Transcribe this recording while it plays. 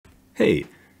Hey,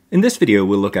 in this video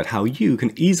we'll look at how you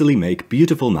can easily make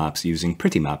beautiful maps using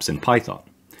Prettymaps in Python.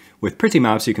 With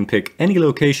Prettymaps you can pick any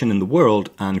location in the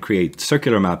world and create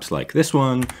circular maps like this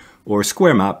one, or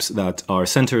square maps that are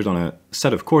centered on a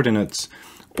set of coordinates,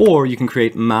 or you can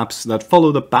create maps that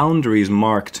follow the boundaries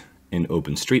marked in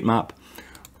OpenStreetMap,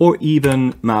 or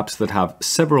even maps that have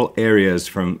several areas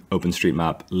from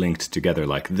OpenStreetMap linked together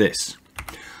like this.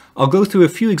 I'll go through a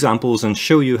few examples and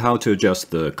show you how to adjust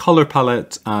the color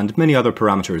palette and many other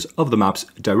parameters of the maps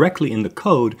directly in the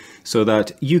code so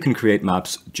that you can create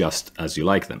maps just as you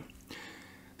like them.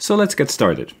 So let's get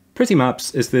started.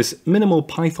 Prettymaps is this minimal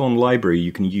Python library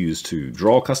you can use to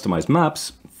draw customized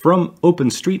maps from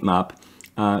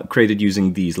OpenStreetMap created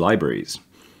using these libraries.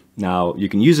 Now you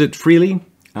can use it freely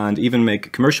and even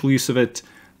make commercial use of it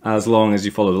as long as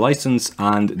you follow the license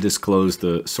and disclose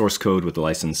the source code with the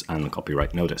license and the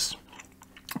copyright notice,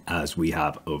 as we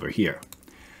have over here.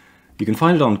 You can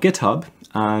find it on GitHub,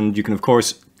 and you can of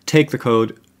course take the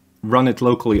code, run it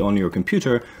locally on your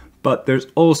computer, but there's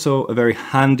also a very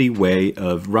handy way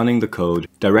of running the code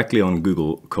directly on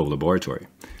Google Colaboratory.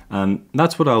 And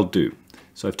that's what I'll do.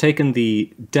 So I've taken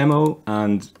the demo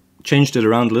and changed it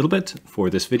around a little bit for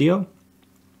this video,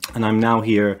 and I'm now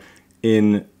here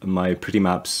in my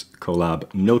Prettymaps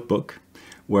Colab notebook,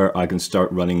 where I can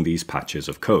start running these patches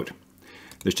of code.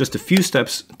 There's just a few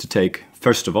steps to take.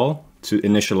 First of all, to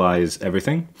initialize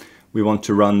everything, we want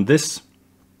to run this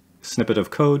snippet of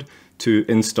code to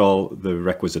install the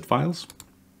requisite files.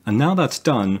 And now that's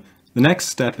done, the next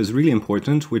step is really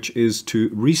important, which is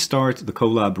to restart the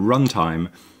Colab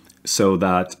runtime so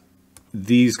that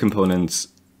these components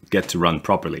get to run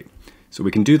properly. So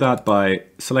we can do that by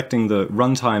selecting the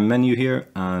runtime menu here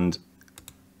and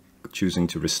choosing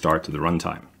to restart the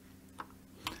runtime.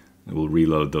 It will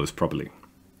reload those properly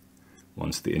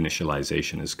once the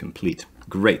initialization is complete.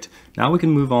 Great. Now we can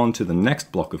move on to the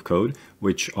next block of code,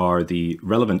 which are the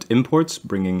relevant imports,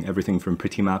 bringing everything from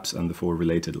Prettymaps and the 4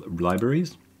 related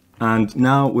libraries. And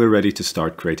now we're ready to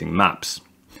start creating maps.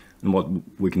 And what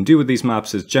we can do with these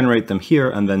maps is generate them here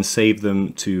and then save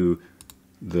them to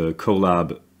the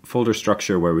Colab folder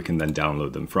structure where we can then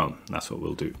download them from. That's what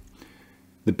we'll do.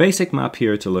 The basic map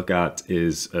here to look at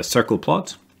is a circle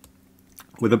plot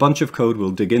with a bunch of code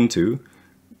we'll dig into.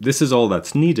 This is all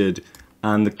that's needed,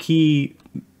 and the key,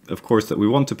 of course, that we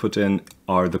want to put in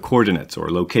are the coordinates or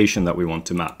location that we want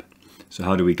to map. So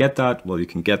how do we get that? Well, you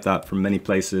can get that from many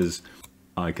places.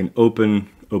 I can open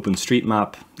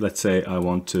OpenStreetMap. Let's say I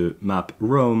want to map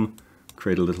Rome,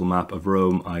 create a little map of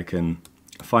Rome. I can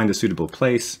find a suitable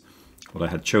place. What I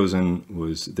had chosen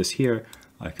was this here.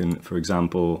 I can, for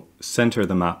example, center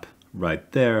the map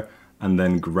right there and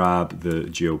then grab the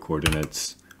geo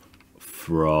coordinates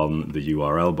from the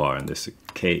URL bar in this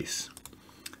case.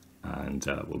 And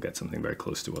we'll get something very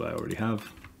close to what I already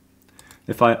have.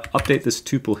 If I update this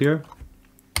tuple here,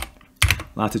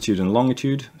 latitude and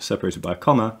longitude separated by a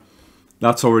comma,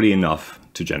 that's already enough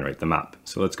to generate the map.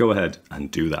 So let's go ahead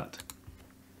and do that.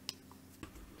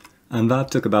 And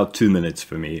that took about 2 minutes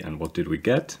for me. And what did we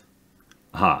get?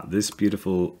 Aha, this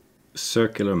beautiful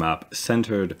circular map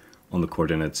centered on the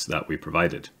coordinates that we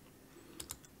provided.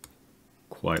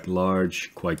 Quite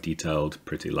large, quite detailed,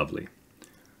 pretty lovely.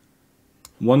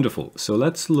 Wonderful. So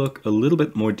let's look a little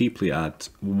bit more deeply at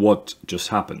what just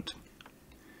happened.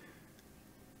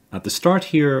 At the start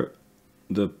here,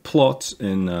 the plot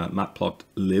in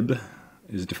matplotlib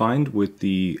is defined with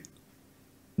the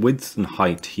width and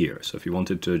height here. So if you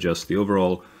wanted to adjust the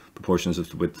overall proportions of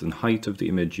the width and height of the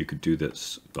image, you could do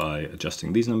this by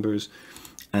adjusting these numbers.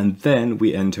 And then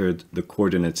we entered the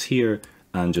coordinates here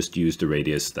and just used the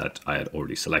radius that I had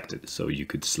already selected. So you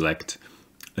could select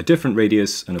a different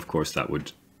radius, and of course that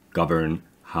would govern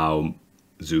how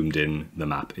zoomed in the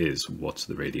map is. What's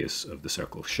the radius of the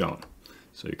circle shown?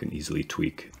 So you can easily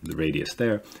tweak the radius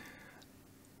there.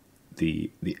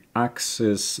 The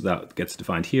axis that gets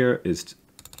defined here is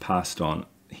passed on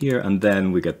here, and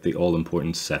then we get the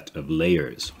all-important set of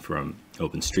layers from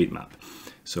OpenStreetMap.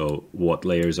 So what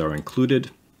layers are included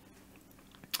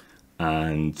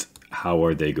and how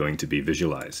are they going to be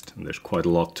visualized? And there's quite a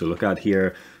lot to look at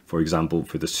here. For example,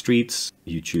 for the streets,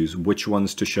 you choose which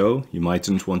ones to show. You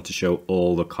mightn't want to show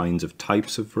all the kinds of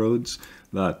types of roads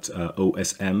that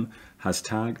OSM has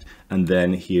tagged. And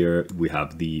then here we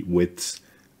have the widths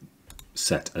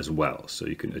set as well, so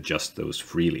you can adjust those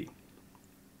freely.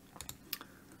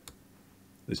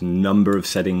 There's a number of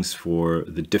settings for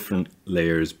the different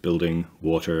layers: building,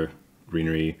 water,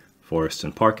 greenery, forests,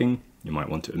 and parking. You might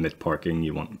want to omit parking.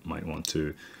 You might want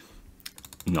to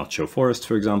not show forests,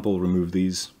 for example, remove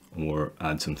these, or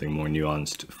add something more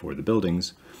nuanced for the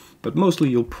buildings. but mostly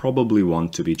you'll probably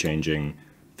want to be changing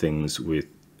things with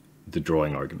the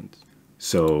drawing argument.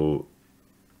 So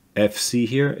FC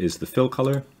here is the fill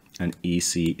color and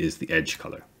EC is the edge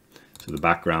color. So the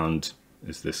background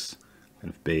is this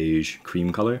kind of beige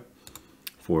cream color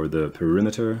for the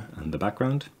perimeter and the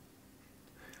background.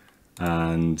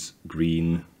 And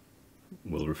green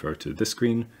will refer to this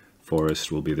green.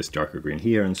 Forest will be this darker green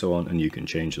here and so on. And you can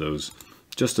change those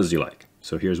just as you like.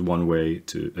 So here's one way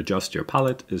to adjust your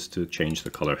palette, is to change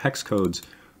the color hex codes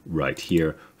right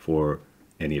here for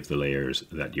any of the layers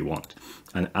that you want.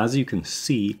 And as you can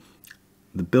see,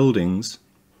 the buildings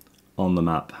on the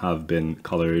map have been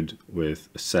colored with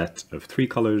a set of 3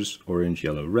 colors, orange,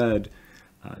 yellow, red,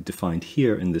 defined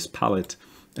here in this palette,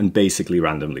 and basically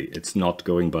randomly. It's not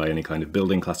going by any kind of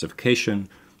building classification.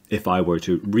 If I were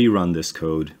to rerun this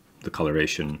code, the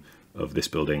coloration of this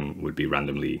building would be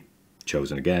randomly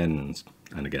chosen again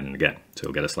and again and again. So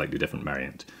you'll get a slightly different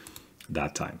variant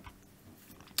that time.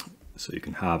 So you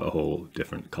can have a whole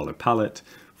different color palette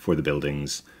for the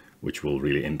buildings, which will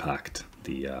really impact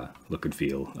the look and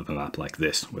feel of a map like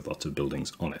this with lots of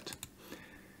buildings on it.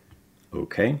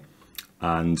 Okay,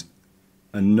 and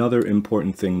another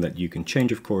important thing that you can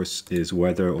change, of course, is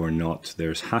whether or not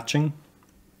there's hatching,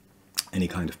 any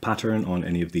kind of pattern on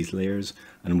any of these layers,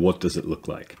 and what does it look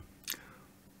like.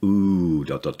 Ooh, ...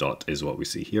 is what we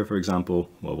see here, for example.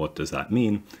 Well, what does that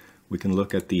mean? We can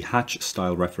look at the hatch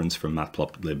style reference from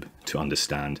matplotlib to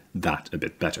understand that a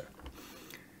bit better.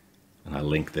 And I'll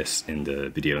link this in the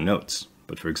video notes.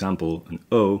 But for example, an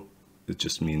O, it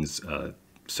just means a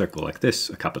circle like this.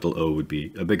 A capital O would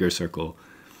be a bigger circle.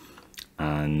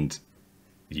 And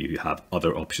you have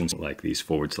other options like these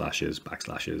forward slashes,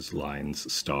 backslashes,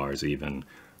 lines, stars even,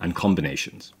 and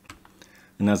combinations.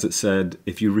 And as it said,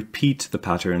 if you repeat the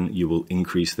pattern, you will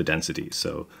increase the density.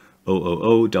 So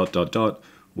O, ...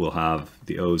 will have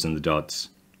the O's and the dots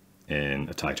in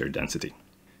a tighter density.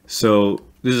 So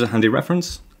this is a handy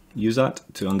reference. Use that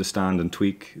to understand and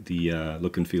tweak the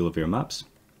look and feel of your maps.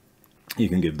 You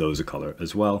can give those a color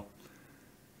as well.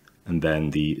 And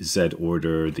then the Z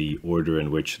order, the order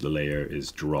in which the layer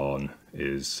is drawn,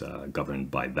 is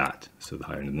governed by that. So the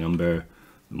higher the number,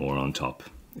 the more on top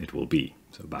it will be.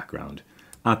 So background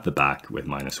at the back with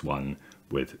 -1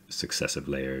 with successive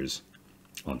layers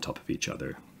on top of each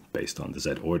other based on the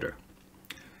Z order.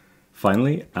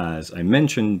 Finally, as I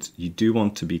mentioned, you do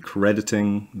want to be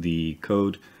crediting the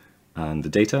code and the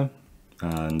data,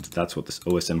 and that's what this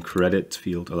OSM credit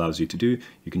field allows you to do.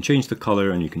 You can change the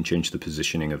color and you can change the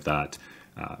positioning of that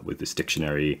with this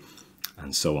dictionary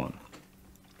and so on.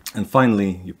 And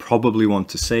finally, you probably want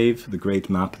to save the great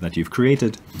map that you've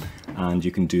created, and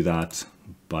you can do that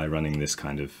by running this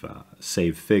kind of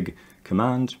save fig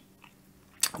command,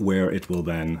 where it will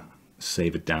then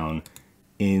save it down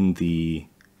in the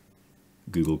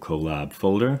Google Colab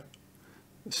folder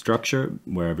structure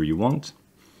wherever you want,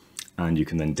 and you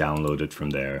can then download it from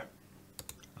there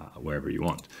wherever you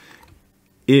want.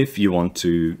 If you want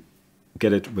to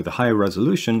get it with a higher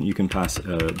resolution, you can pass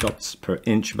a dots per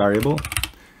inch variable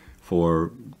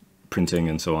for printing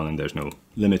and so on, and there's no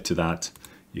limit to that.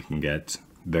 You can get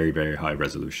very, very high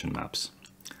resolution maps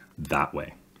that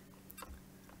way.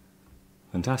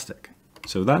 Fantastic.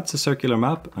 So that's a circular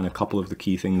map and a couple of the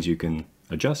key things you can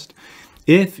adjust.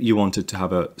 If you wanted to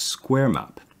have a square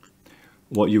map,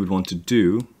 what you would want to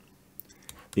do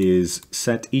is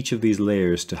set each of these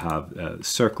layers to have a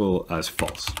circle as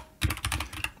false.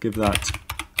 Give that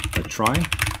a try.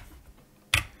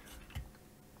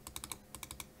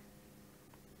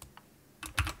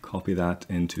 Copy that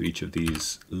into each of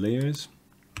these layers.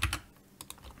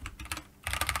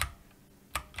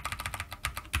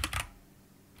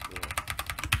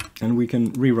 And we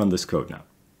can rerun this code now.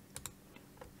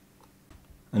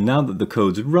 And now that the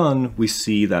code's run, we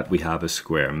see that we have a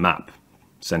square map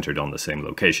centered on the same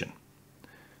location.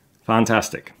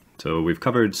 Fantastic. So we've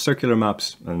covered circular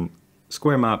maps and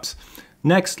square maps.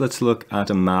 Next, let's look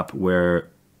at a map where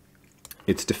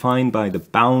it's defined by the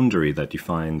boundary that you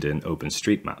find in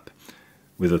OpenStreetMap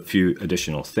with a few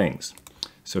additional things.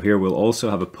 So here we'll also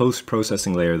have a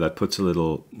post-processing layer that puts a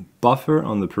little buffer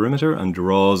on the perimeter and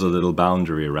draws a little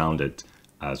boundary around it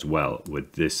as well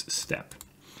with this step.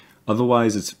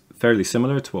 Otherwise, it's fairly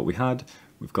similar to what we had.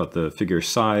 We've got the figure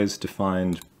size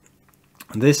defined.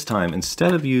 This time,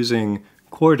 instead of using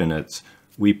coordinates,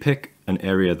 we pick an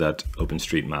area that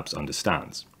OpenStreetMaps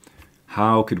understands.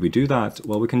 How could we do that?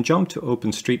 Well, we can jump to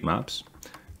OpenStreetMaps.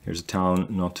 Here's a town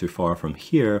not too far from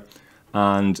here.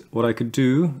 And what I could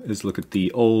do is look at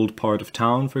the old part of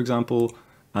town, for example,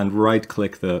 and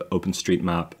right-click the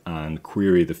OpenStreetMap and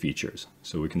query the features.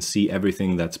 So we can see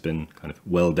everything that's been kind of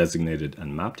well designated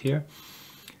and mapped here.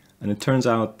 And it turns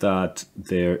out that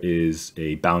there is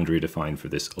a boundary defined for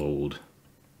this old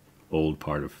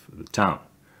part of the town,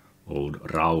 old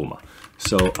Rauma.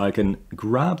 So I can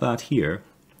grab that here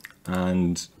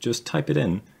and just type it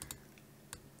in,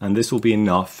 and this will be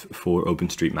enough for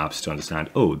OpenStreetMaps to understand,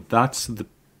 oh, that's the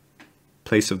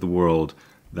place of the world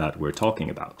that we're talking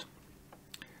about.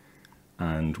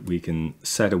 And we can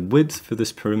set a width for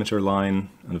this perimeter line,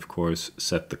 and of course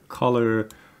set the color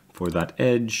for that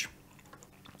edge,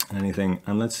 anything.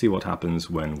 And let's see what happens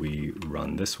when we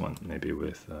run this one, maybe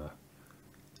with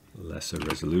lesser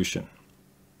resolution.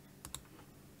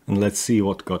 And let's see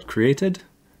what got created.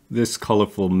 This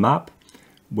colorful map,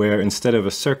 where instead of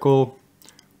a circle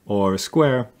or a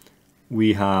square,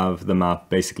 we have the map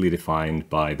basically defined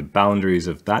by the boundaries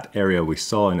of that area we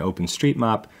saw in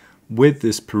OpenStreetMap, with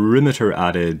this perimeter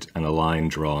added and a line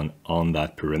drawn on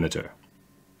that perimeter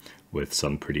with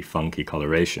some pretty funky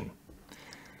coloration.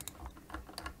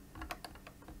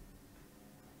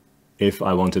 If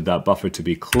I wanted that buffer to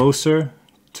be closer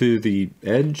to the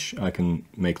edge, I can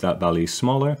make that value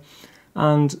smaller,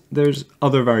 and there's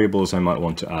other variables I might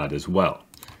want to add as well.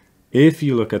 If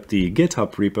you look at the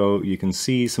GitHub repo, you can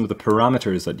see some of the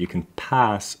parameters that you can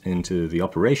pass into the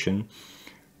operation.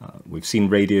 We've seen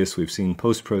radius, we've seen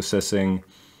post-processing.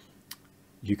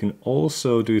 You can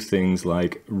also do things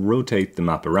like rotate the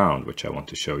map around, which I want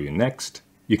to show you next.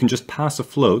 You can just pass a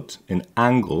float in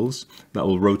angles that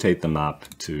will rotate the map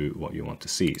to what you want to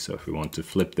see. So if we want to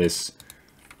flip this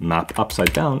map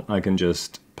upside down, I can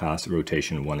just pass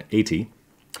rotation 180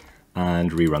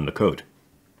 and rerun the code.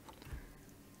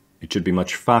 It should be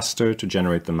much faster to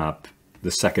generate the map the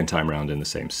second time around in the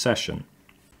same session.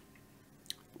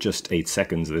 Just 8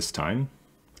 seconds this time,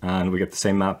 and we get the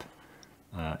same map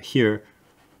here,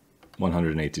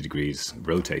 180 degrees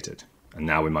rotated. And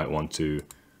now we might want to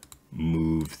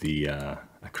move the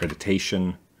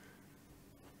accreditation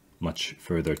much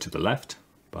further to the left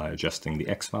by adjusting the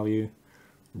X value.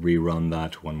 Rerun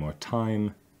that one more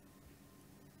time.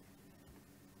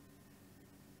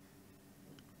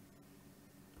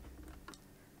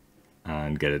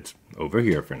 And get it over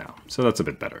here for now. So that's a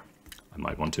bit better. I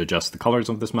might want to adjust the colors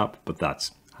of this map, but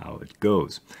that's how it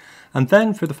goes. And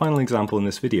then for the final example in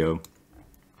this video,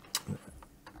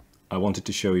 I wanted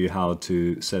to show you how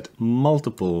to set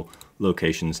multiple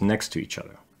locations next to each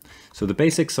other. So the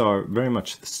basics are very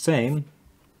much the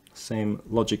same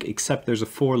logic, except there's a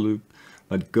for loop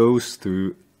that goes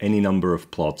through any number of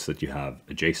plots that you have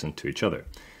adjacent to each other.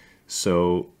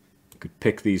 So you could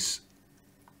pick these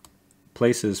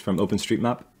places from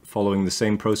OpenStreetMap following the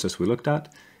same process we looked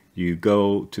at. You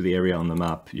go to the area on the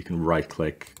map, you can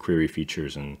right-click, query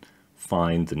features, and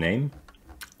find the name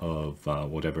of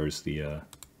whatever's the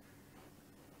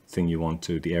thing you want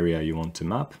to, the area you want to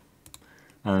map,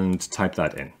 and type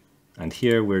that in. And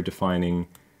here we're defining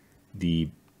the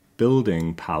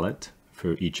building palette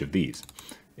for each of these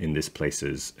in this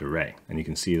places array. And you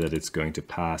can see that it's going to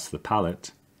pass the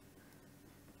palette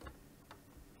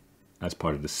as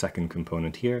part of the second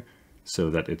component here,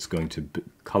 so that it's going to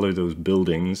color those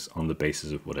buildings on the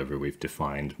basis of whatever we've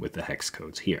defined with the hex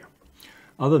codes here.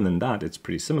 Other than that, it's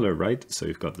pretty similar, right? So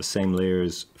you've got the same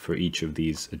layers for each of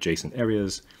these adjacent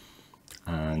areas,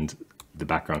 and the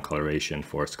background coloration,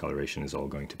 forest coloration is all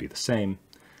going to be the same.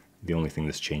 The only thing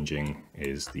that's changing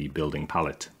is the building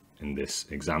palette in this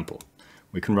example.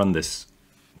 We can run this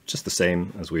just the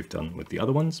same as we've done with the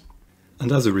other ones.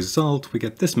 And as a result, we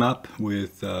get this map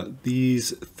with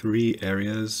these 3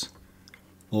 areas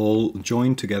all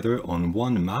joined together on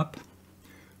one map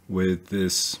with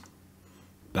this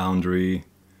boundary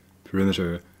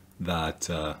perimeter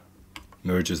that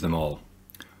merges them all,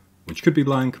 which could be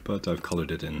blank, but I've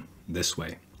colored it in this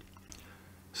way.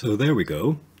 So there we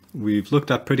go. We've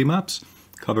looked at Prettymaps,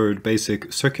 covered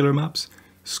basic circular maps,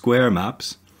 square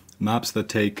maps, maps that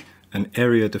take an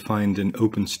area defined in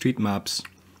OpenStreetMaps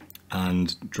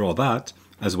and draw that,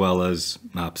 as well as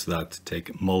maps that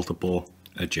take multiple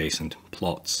adjacent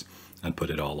plots and put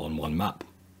it all on one map.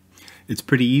 It's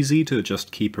pretty easy to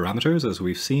adjust key parameters, as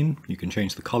we've seen. You can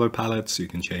change the color palettes, you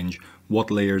can change what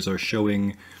layers are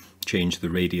showing, change the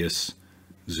radius,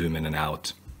 zoom in and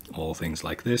out, all things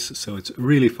like this. So it's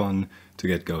really fun to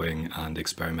get going and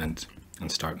experiment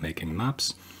and start making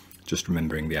maps, just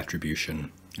remembering the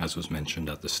attribution as was mentioned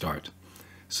at the start.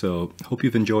 So hope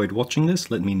you've enjoyed watching this.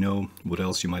 Let me know what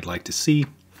else you might like to see,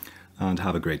 and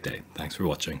have a great day. Thanks for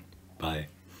watching. Bye.